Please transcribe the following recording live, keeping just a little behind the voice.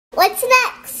What's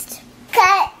next?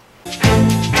 Cut.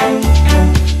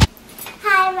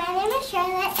 Hi, my name is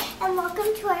Charlotte, and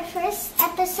welcome to our first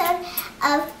episode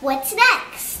of What's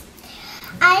Next.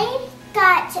 I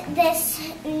got this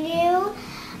new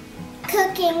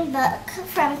cooking book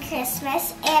from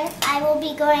Christmas, and I will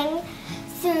be going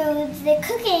through the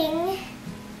cooking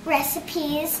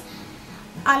recipes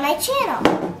on my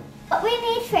channel. What we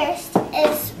need first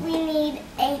is we need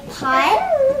a pot,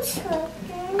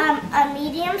 a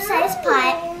medium-sized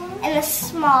pot, and a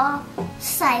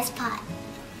small-sized pot.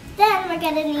 Then we're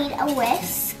going to need a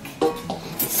whisk,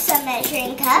 some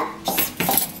measuring cups,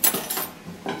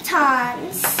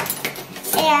 tongs,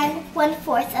 and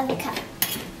 1/4 of a cup.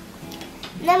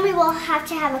 And then we will have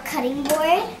to have a cutting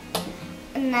board,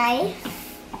 a knife,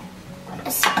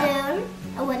 a spoon,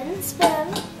 a wooden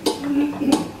spoon,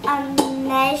 a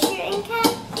measuring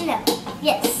cup,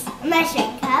 a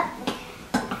measuring cup,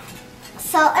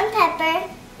 salt and pepper,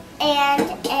 and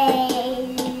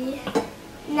a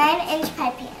 9-inch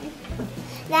pie pan.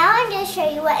 Now I'm going to show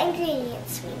you what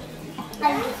ingredients we need.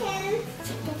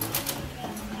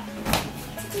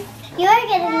 You are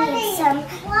going to need some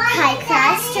pie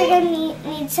crust. You're going to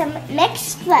need some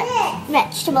mixed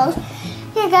vegetables.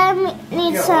 You're going to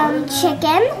need some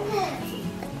chicken,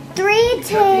 3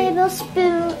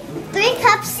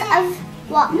 cups of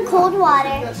cold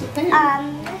water,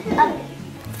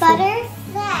 butter,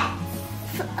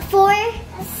 4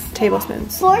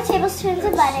 tablespoons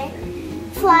of butter,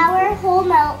 flour, whole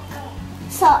milk,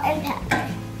 salt, and pepper.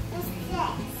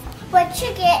 Once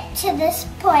you get to this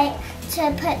point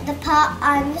to put the pot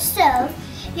on the stove,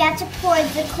 you have to pour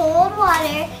the cold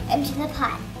water into the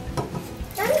pot.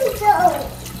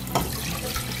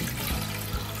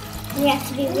 You have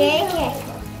to be very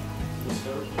careful.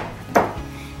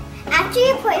 After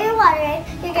you put your water in,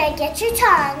 you're going to get your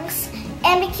tongs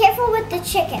and be careful with the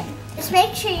chicken. Just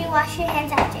make sure you wash your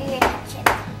hands after you touch it.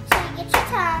 So you get your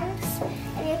tongs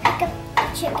and you pick up the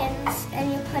chickens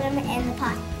and you put them in the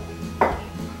pot.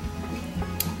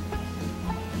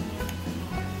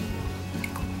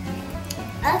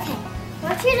 Okay,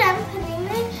 once you're done putting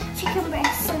the chicken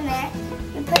breasts in there,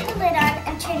 you put the lid on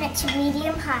and turn it to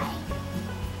medium-high.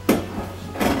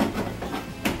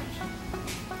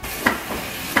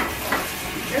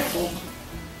 Careful.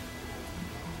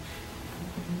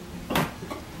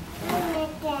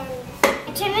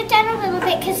 I turned it down a little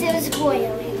bit because it was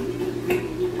boiling.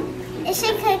 It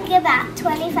should cook about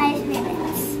 25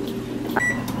 minutes.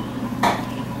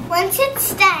 Once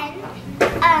it's done,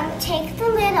 take the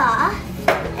lid off,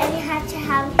 and you have to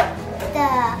have the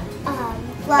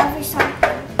glove or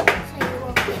something so you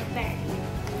won't get burned.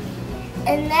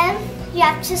 And then you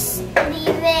have to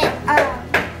leave it,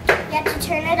 you have to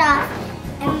turn it off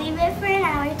and leave it for an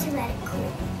hour to let it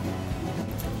cool.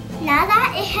 Now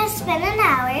that it has been an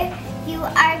hour, you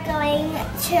are going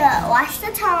to wash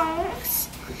the tongs,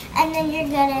 and then you're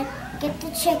going to get the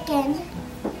chicken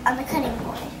on the cutting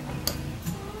board.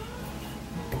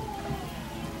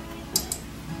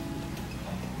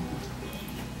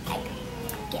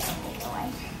 Get the bigger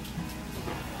one.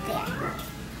 There.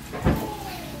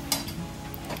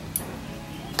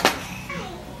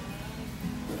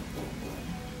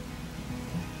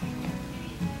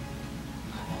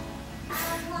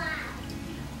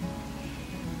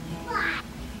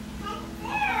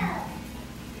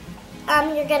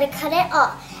 You're going to cut it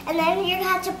all, and then you're going to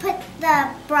have to put the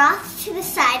broth to the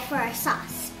side for our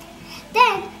sauce.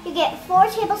 Then you get 4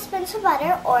 tablespoons of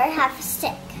butter or half a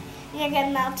stick. And you're going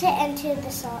to melt it into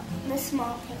the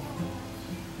small pan.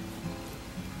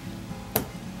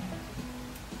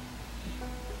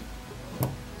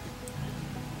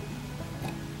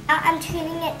 Now I'm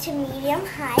turning it to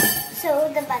medium-high so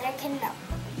the butter can melt.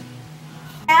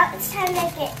 Now it's time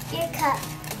to get your cup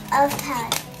of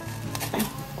powder.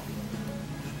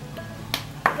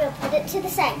 We'll put it to the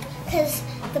side because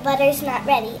the butter's not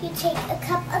ready. You take a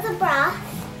cup of the broth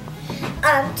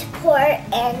to pour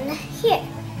in here.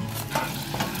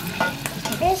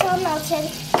 It's all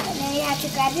melted, and then you have to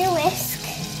grab your whisk.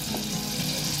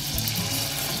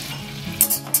 You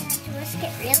have to whisk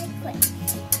it really quick.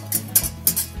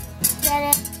 You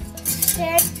gotta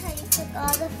stir it until you put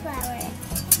all the flour in.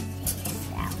 Take this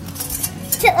out.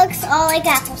 It looks all like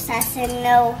applesauce and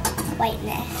no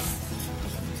whiteness.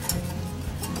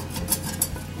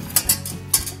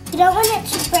 You don't want it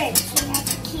to burn, so you have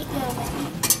to keep moving.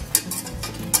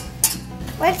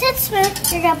 Once it's smooth,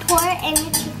 you're going to pour it in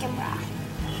your chicken broth.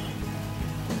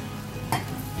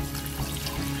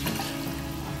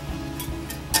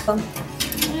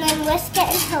 And then whisk it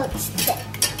until it's thick.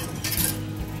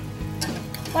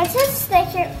 Once it's thick,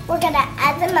 we're going to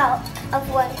add the milk of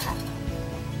 1 cup.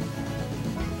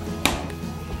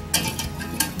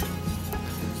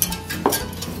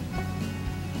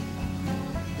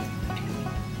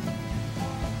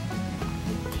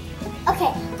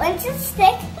 once it's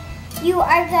thick, you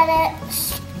are gonna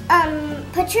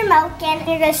put your milk in and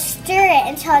you're gonna stir it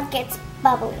until it gets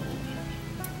bubbly.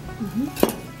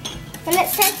 When it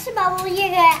starts to bubble, you're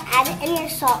gonna add in your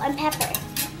salt and pepper.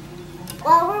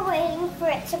 While we're waiting for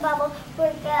it to bubble,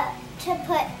 we're gonna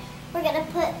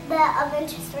put the oven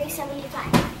to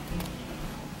 375.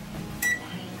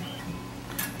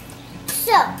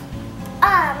 So,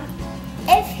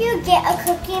 if you get a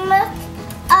cooking book,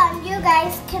 you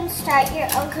guys can start your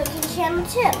own cooking channel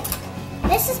too.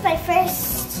 This is my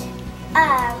first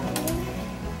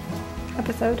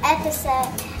episode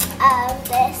of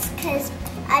this because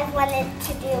I wanted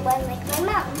to do one like my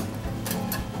mom.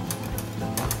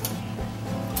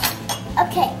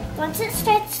 Okay, once it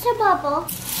starts to bubble,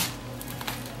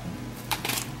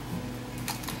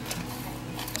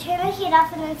 turn the heat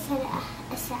off and then set it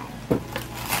aside.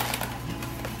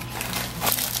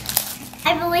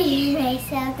 I believe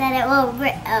myself that it will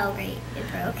break. Oh, great, it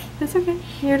broke. It's okay.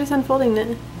 You're just unfolding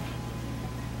it.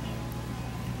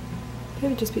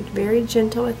 Okay, just be very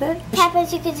gentle with it. What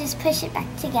happens, you could just push it back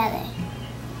together.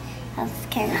 That's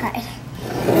kind of hard.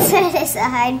 This one is the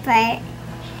hard part.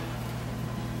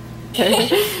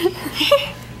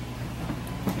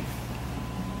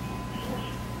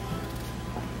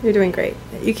 You're doing great.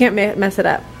 You can't mess it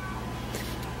up.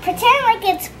 Pretend like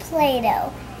it's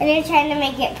Play-Doh and you're trying to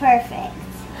make it perfect.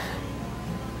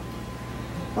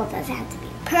 Well, it doesn't have to be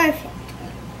perfect.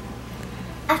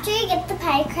 After you get the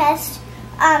pie crust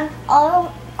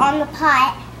all on the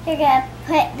pot, you're going to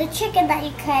put the chicken that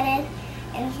you cut in it.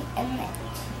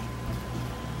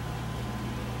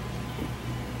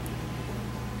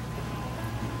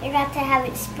 You're going to have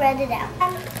it spread it out.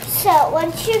 So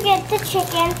once you get the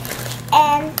chicken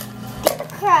and get the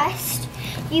crust,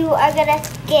 you are going to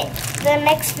get the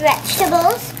mixed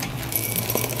vegetables.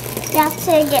 You have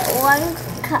to get 1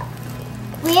 cup.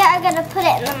 We are going to put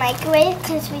it in the microwave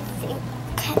because we think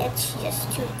it's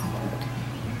just too cold.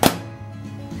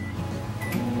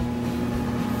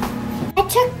 I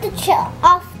took the chill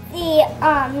off the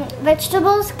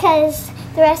vegetables because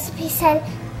the recipe said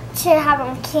to have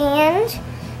them canned,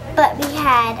 but we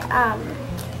had,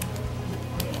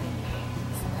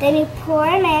 then you pour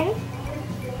them in.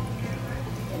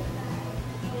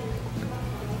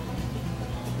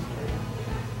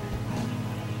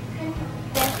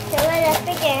 Fill it up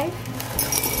again.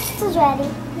 This is ready. It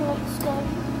looks good.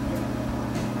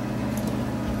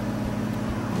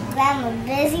 I'm a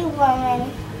busy woman.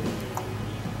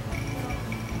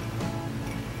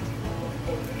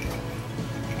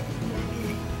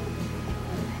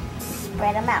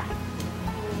 Spread them out.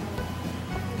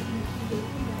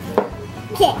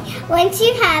 Okay, once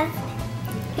you have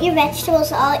your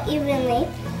vegetables all evenly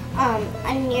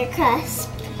on your crust,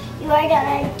 you are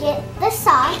going to get the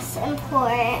sauce and pour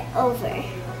it over.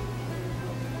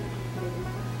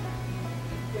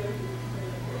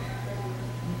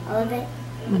 All of it?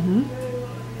 Mm-hmm.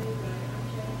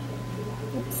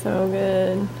 It's so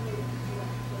good.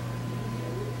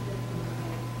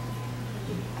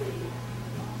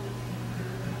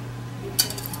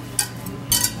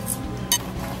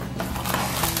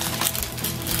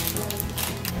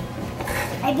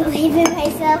 I believe in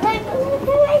myself. I believe in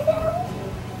myself.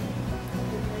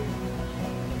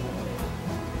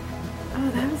 Oh,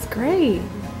 that was great.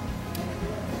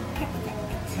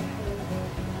 Perfect.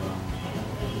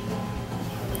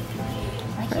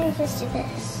 Why can't I just do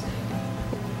this?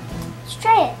 Let's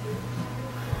try it.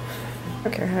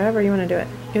 Okay, however you want to do it.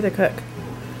 You're the cook.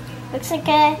 Looks like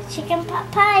a chicken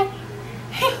pot pie.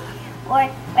 Or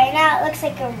right now it looks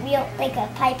like a real, like a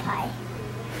pie.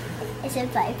 It's a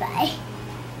pie.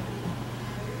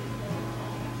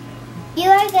 You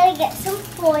are going to get some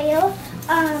foil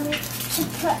to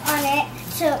put on it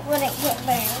so it wouldn't get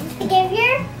burned. To give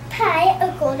your pie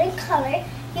a golden color,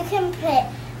 you can put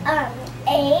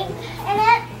egg in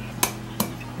it.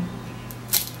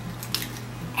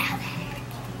 Ow,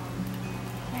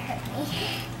 that hurt me.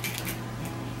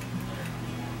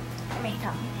 Let me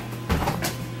come.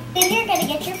 Then you're going to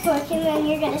get your fork and then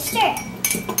you're going to stir it.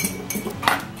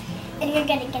 And you're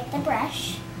going to get the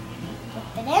brush,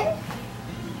 dip it in.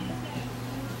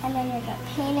 And then you're going to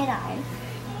paint it on.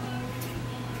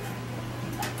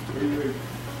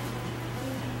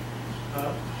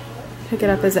 Pick it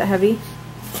up. Is it heavy?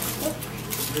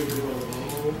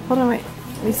 Hold on, wait.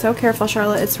 Be so careful,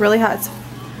 Charlotte. It's really hot.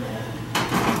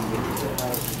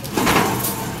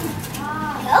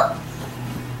 Nope.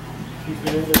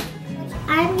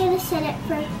 I'm going to set it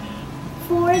for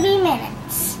 40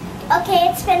 minutes. Okay,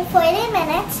 it's been 40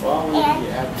 minutes, and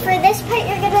for this part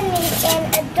you're going to need an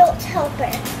adult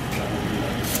helper.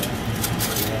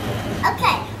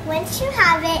 Okay, once you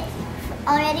have it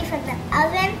already from the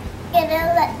oven.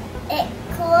 Gonna let it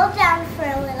cool down for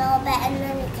a little bit and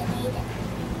then we can eat it.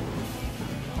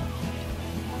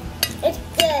 It's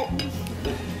good.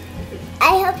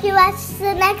 I hope you watch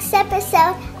the next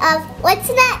episode of What's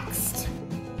Next?